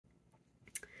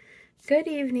Good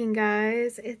evening,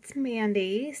 guys. It's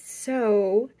Mandy.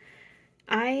 So,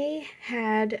 I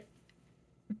had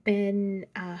been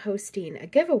hosting a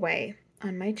giveaway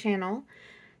on my channel,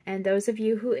 and those of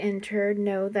you who entered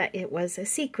know that it was a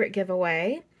secret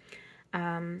giveaway.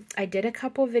 I did a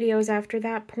couple videos after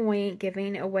that point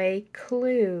giving away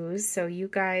clues so you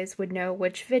guys would know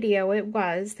which video it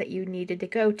was that you needed to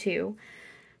go to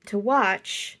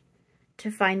watch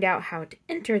to find out how to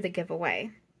enter the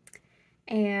giveaway.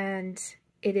 And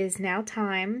it is now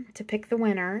time to pick the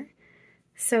winner.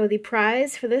 So the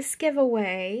prize for this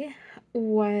giveaway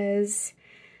was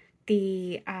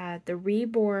the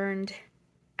reborn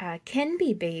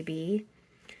Kenby baby,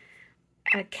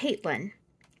 Caitlin.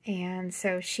 And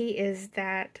so she is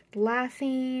that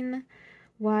laughing,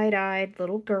 wide-eyed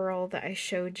little girl that I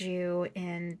showed you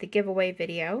in the giveaway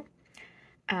video.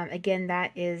 Again,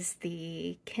 that is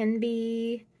the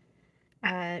Kenby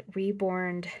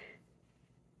reborn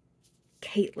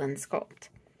Caitlin sculpt.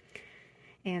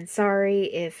 And sorry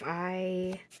if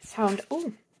I sound,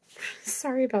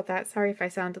 sorry about that. Sorry if I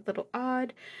sound a little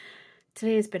odd.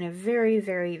 Today has been a very,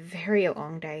 very, very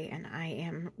long day, and I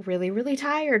am really, really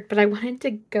tired, but I wanted to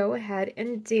go ahead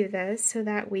and do this so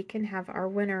that we can have our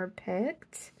winner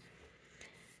picked.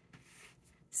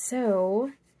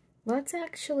 So, let's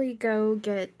actually go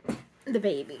get the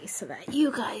baby so that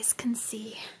you guys can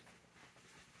see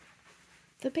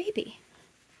the baby.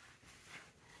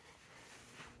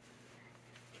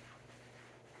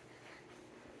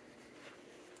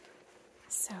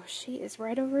 So she is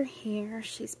right over here.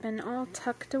 She's been all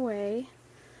tucked away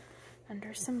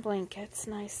under some blankets,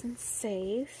 nice and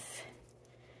safe.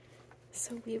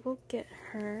 So we will get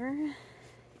her.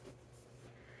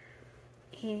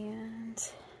 And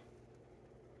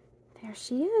there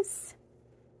she is.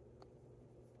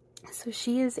 So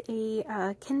she is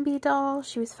a Kenby doll.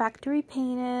 She was factory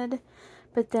painted,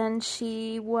 but then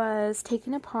she was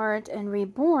taken apart and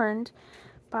reborn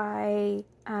by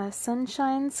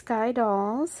Sunshine Sky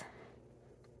Dolls,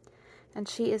 and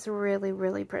she is really,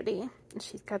 really pretty.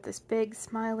 She's got this big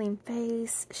smiling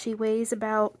face. She weighs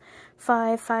about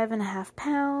 5.5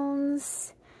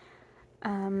 pounds.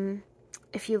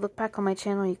 If you look back on my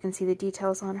channel, you can see the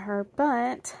details on her,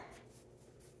 but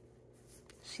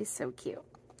she's so cute.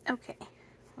 Okay,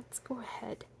 let's go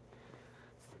ahead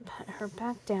and put her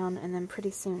back down, and then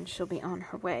pretty soon she'll be on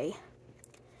her way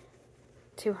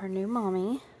to her new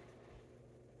mommy.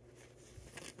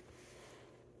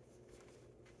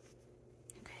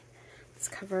 Okay, let's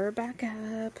cover her back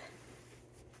up.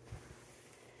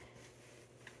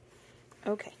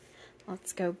 Okay,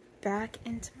 let's go back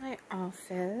into my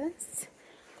office.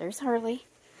 There's Harley.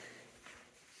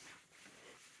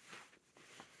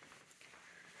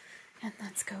 And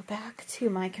let's go back to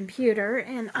my computer,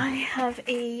 and I have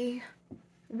a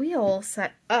wheel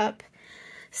set up.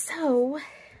 So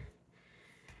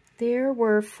there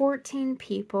were 14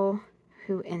 people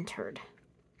who entered.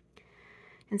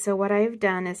 And so what I have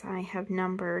done is I have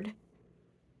numbered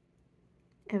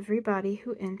everybody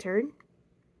who entered.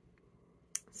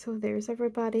 So there's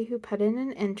everybody who put in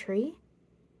an entry.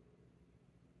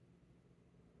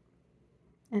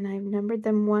 And I've numbered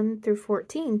them 1 through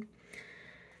 14.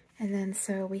 And then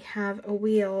so we have a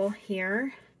wheel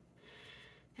here.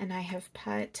 And I have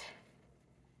put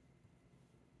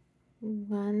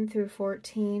 1 through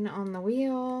 14 on the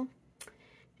wheel,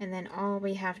 and then all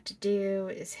we have to do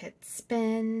is hit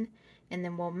spin, and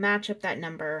then we'll match up that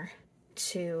number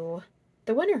to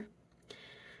the winner.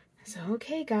 So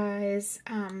okay, guys,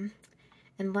 and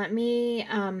let me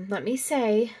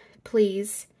say,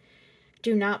 please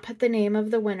do not put the name of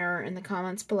the winner in the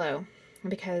comments below,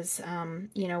 because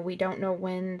you know, we don't know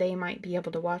when they might be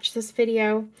able to watch this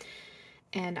video,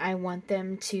 and I want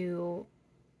them to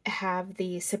have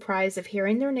the surprise of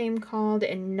hearing their name called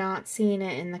and not seeing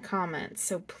it in the comments.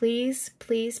 So please,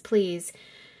 please, please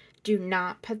do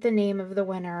not put the name of the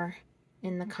winner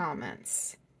in the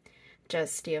comments.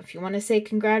 Just, you know, if you want to say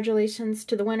congratulations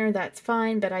to the winner, that's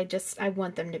fine, but I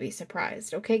want them to be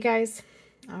surprised. Okay, guys?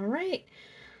 All right.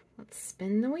 Let's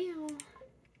spin the wheel.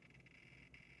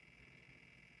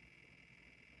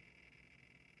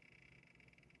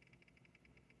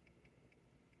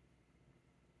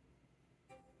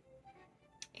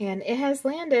 And it has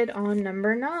landed on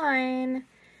number 9.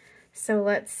 So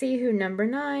let's see who number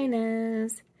 9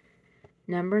 is.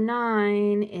 Number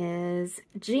 9 is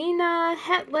Gina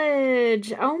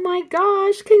Hetledge. Oh my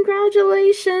gosh,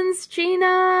 congratulations,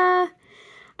 Gina.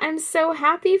 I'm so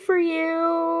happy for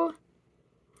you.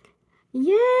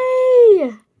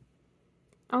 Yay!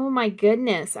 Oh my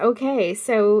goodness. Okay,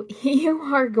 so you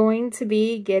are going to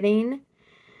be getting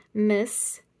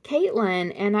Miss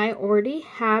Caitlin, and I already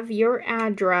have your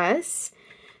address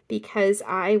because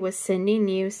I was sending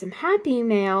you some happy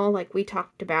mail like we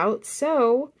talked about.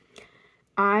 So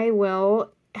I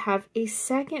will have a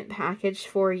second package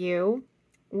for you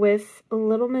with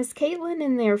little Miss Caitlin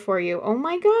in there for you. Oh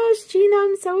my gosh, Gina,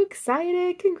 I'm so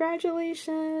excited.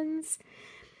 Congratulations.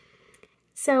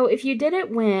 So if you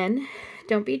didn't win,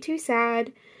 don't be too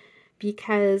sad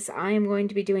because I am going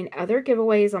to be doing other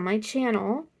giveaways on my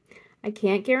channel. I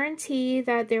can't guarantee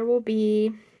that there will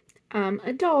be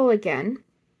a doll again,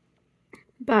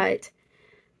 but,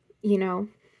 you know,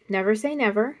 never say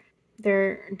never.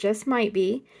 There just might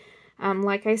be.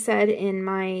 Like I said in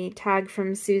my tag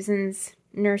from Susan's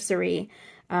nursery,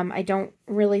 I don't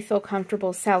really feel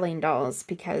comfortable selling dolls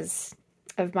because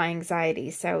of my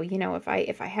anxiety. So, you know, if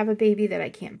I have a baby that I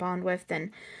can't bond with,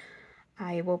 then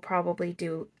I will probably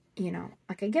do, you know,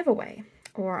 like a giveaway,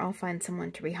 or I'll find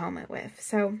someone to rehome it with.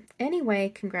 So anyway,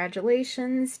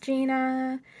 congratulations,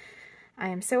 Gina. I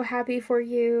am so happy for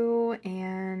you,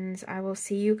 and I will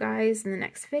see you guys in the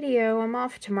next video. I'm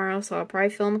off tomorrow, so I'll probably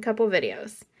film a couple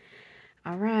videos.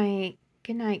 All right.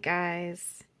 Good night,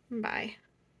 guys. Bye.